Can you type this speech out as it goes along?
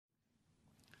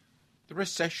The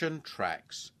recession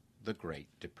tracks the Great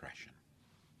Depression.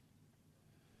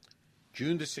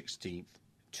 June the 16th,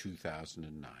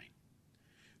 2009.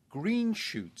 Green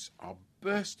shoots are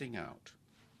bursting out,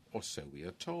 or so we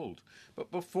are told.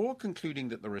 But before concluding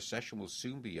that the recession will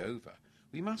soon be over,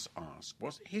 we must ask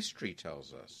what history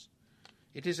tells us.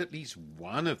 It is at least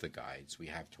one of the guides we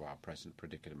have to our present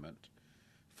predicament.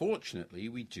 Fortunately,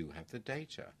 we do have the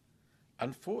data.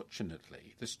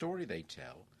 Unfortunately, the story they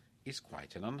tell is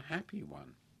quite an unhappy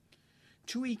one.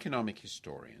 Two economic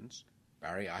historians,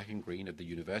 Barry Eichengreen of the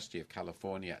University of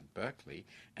California at Berkeley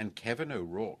and Kevin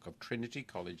O'Rourke of Trinity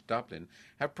College Dublin,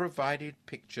 have provided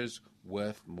pictures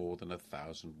worth more than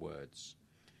 1,000 words.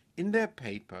 In their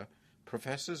paper,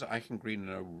 Professors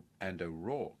Eichengreen and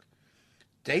O'Rourke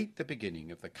date the beginning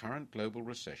of the current global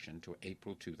recession to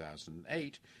April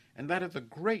 2008 and that of the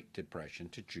Great Depression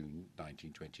to June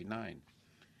 1929.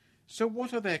 So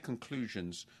what are their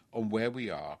conclusions on where we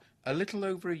are a little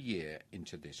over a year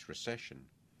into this recession?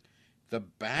 The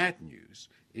bad news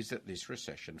is that this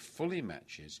recession fully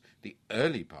matches the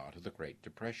early part of the Great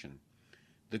Depression.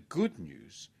 The good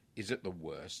news is that the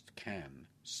worst can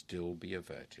still be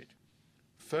averted.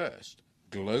 First,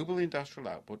 global industrial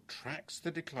output tracks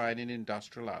the decline in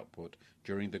industrial output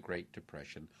during the Great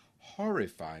Depression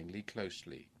horrifyingly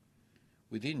closely.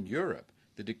 Within Europe,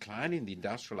 the decline in the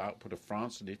industrial output of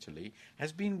France and Italy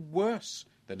has been worse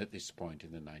than at this point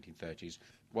in the 1930s,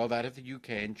 while that of the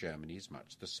UK and Germany is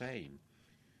much the same.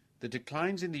 The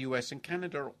declines in the US and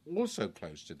Canada are also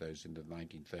close to those in the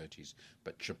 1930s,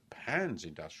 but Japan's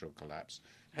industrial collapse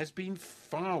has been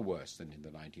far worse than in the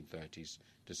 1930s,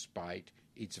 despite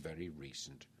its very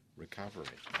recent recovery.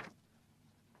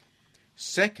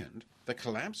 Second, the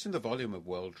collapse in the volume of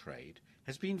world trade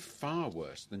has been far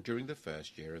worse than during the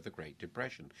first year of the Great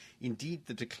Depression. Indeed,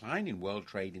 the decline in world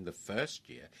trade in the first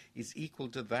year is equal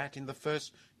to that in the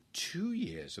first 2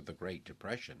 years of the Great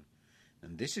Depression.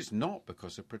 And this is not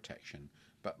because of protection,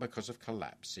 but because of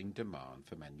collapsing demand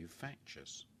for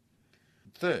manufactures.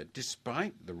 Third,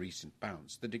 despite the recent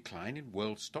bounce, the decline in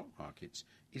world stock markets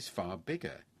is far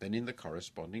bigger than in the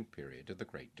corresponding period of the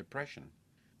Great Depression.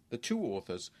 The two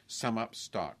authors sum up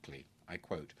starkly, I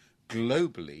quote,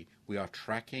 "Globally, we are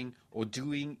tracking or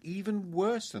doing even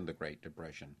worse than the Great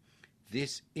Depression.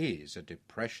 This is a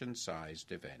depression-sized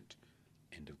event."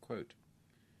 End of quote.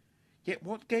 Yet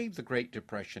what gave the Great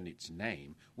Depression its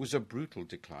name was a brutal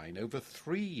decline over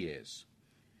 3 years.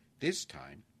 This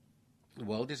time, the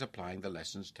world is applying the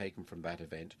lessons taken from that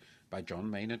event by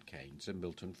John Maynard Keynes and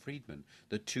Milton Friedman,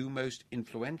 the two most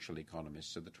influential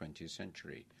economists of the 20th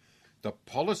century. The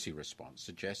policy response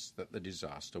suggests that the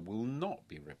disaster will not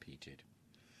be repeated.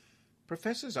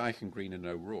 Professors Eichengreen and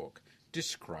O'Rourke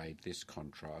describe this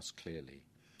contrast clearly.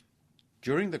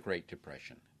 During the Great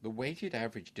Depression, the weighted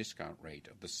average discount rate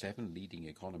of the 7 leading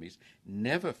economies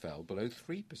never fell below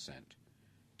 3%.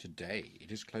 Today,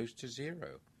 it is close to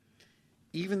 0.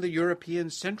 Even the European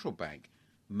Central Bank,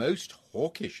 most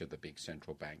hawkish of the big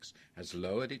central banks, has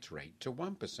lowered its rate to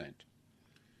 1%.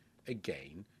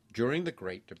 Again, during the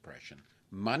Great Depression,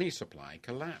 money supply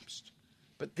collapsed,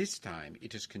 but this time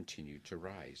it has continued to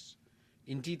rise.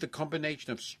 Indeed, the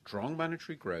combination of strong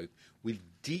monetary growth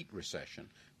with deep recession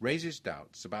raises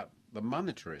doubts about the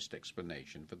monetarist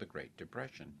explanation for the Great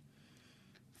Depression.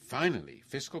 Finally,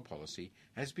 fiscal policy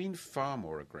has been far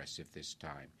more aggressive this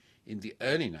time. In the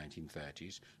early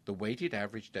 1930s, the weighted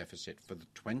average deficit for the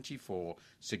 24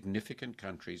 significant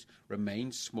countries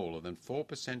remained smaller than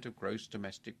 4% of gross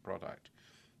domestic product.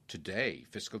 Today,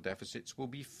 fiscal deficits will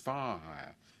be far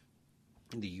higher.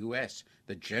 In the US,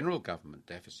 the general government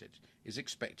deficit is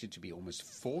expected to be almost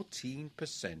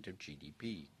 14% of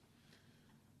GDP.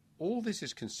 All this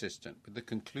is consistent with the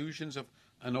conclusions of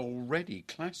an already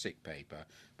classic paper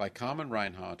by Carmen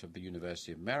Reinhart of the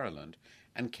University of Maryland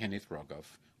and Kenneth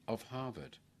Rogoff of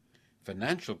Harvard.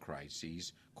 Financial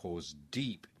crises cause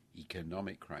deep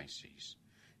economic crises.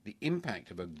 The impact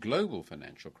of a global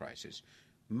financial crisis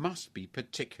must be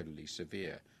particularly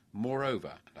severe.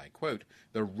 Moreover, and I quote,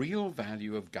 "the real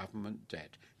value of government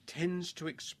debt tends to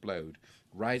explode,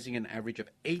 rising an average of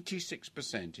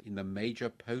 86% in the major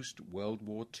post-World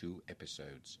War II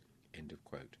episodes." End of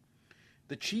quote.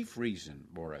 The chief reason,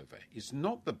 moreover, is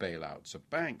not the bailouts of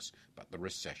banks, but the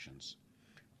recessions.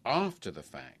 After the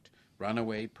fact,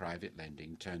 runaway private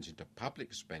lending turns into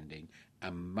public spending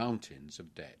and mountains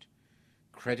of debt.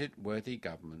 Credit-worthy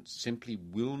governments simply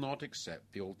will not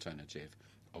accept the alternative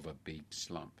of a big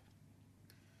slump.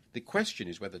 The question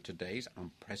is whether today's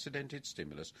unprecedented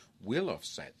stimulus will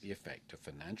offset the effect of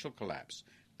financial collapse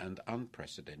and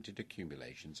unprecedented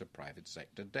accumulations of private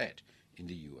sector debt in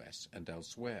the US and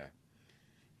elsewhere.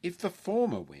 If the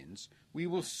former wins, we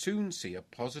will soon see a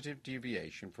positive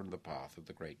deviation from the path of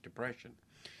the Great Depression.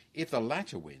 If the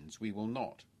latter wins, we will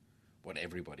not. What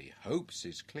everybody hopes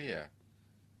is clear.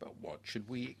 But what should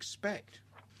we expect?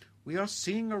 We are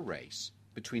seeing a race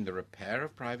between the repair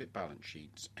of private balance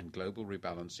sheets and global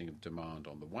rebalancing of demand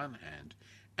on the one hand,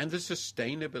 and the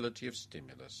sustainability of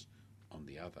stimulus on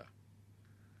the other.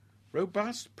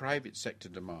 Robust private sector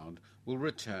demand will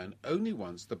return only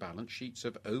once the balance sheets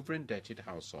of over-indebted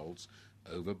households,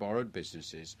 over-borrowed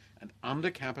businesses, and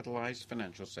undercapitalized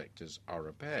financial sectors are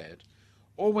repaired,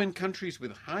 or when countries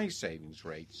with high savings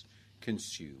rates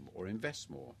consume or invest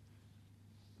more.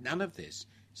 None of this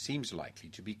seems likely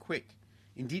to be quick.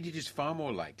 Indeed, it is far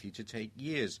more likely to take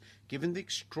years, given the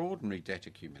extraordinary debt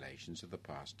accumulations of the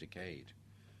past decade.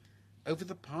 Over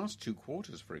the past 2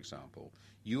 quarters, for example,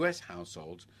 U.S.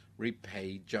 households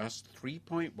repaid just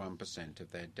 3.1%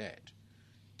 of their debt.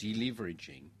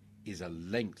 Deleveraging is a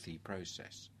lengthy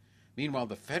process. Meanwhile,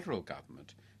 the federal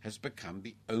government has become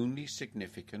the only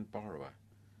significant borrower.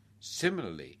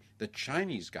 Similarly, the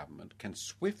Chinese government can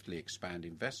swiftly expand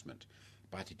investment,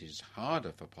 but it is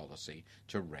harder for policy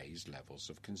to raise levels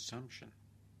of consumption.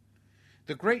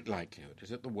 The great likelihood is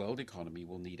that the world economy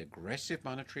will need aggressive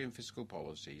monetary and fiscal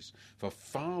policies for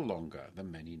far longer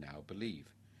than many now believe,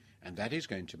 and that is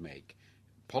going to make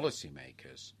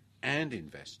policymakers and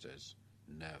investors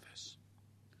nervous.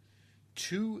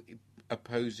 2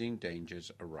 opposing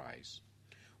dangers arise.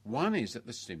 One is that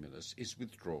the stimulus is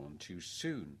withdrawn too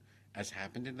soon, as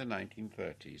happened in the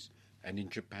 1930s and in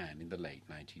Japan in the late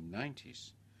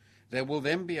 1990s. There will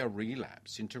then be a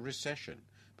relapse into recession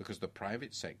because the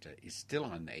private sector is still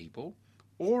unable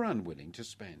or unwilling to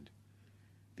spend.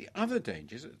 The other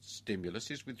danger is that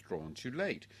stimulus is withdrawn too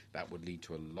late. That would lead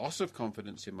to a loss of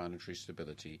confidence in monetary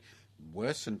stability,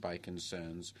 worsened by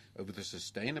concerns over the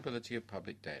sustainability of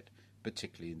public debt,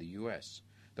 particularly in the US,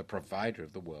 the provider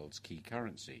of the world's key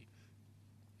currency.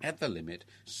 At the limit,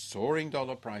 soaring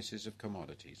dollar prices of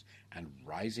commodities and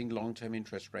rising long-term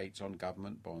interest rates on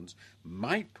government bonds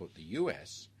might put the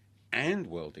US and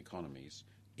world economies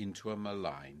into a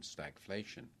malign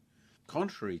stagflation.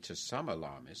 Contrary to some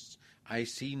alarmists, I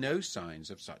see no signs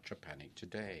of such a panic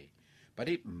today, but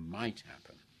it might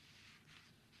happen.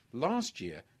 Last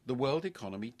year, the world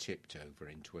economy tipped over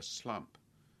into a slump.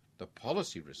 The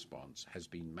policy response has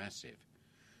been massive.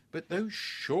 But those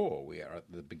sure we are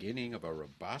at the beginning of a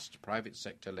robust private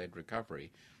sector-led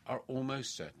recovery are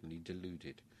almost certainly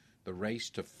deluded. The race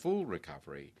to full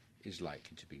recovery is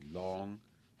likely to be long,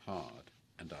 hard,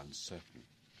 and uncertain.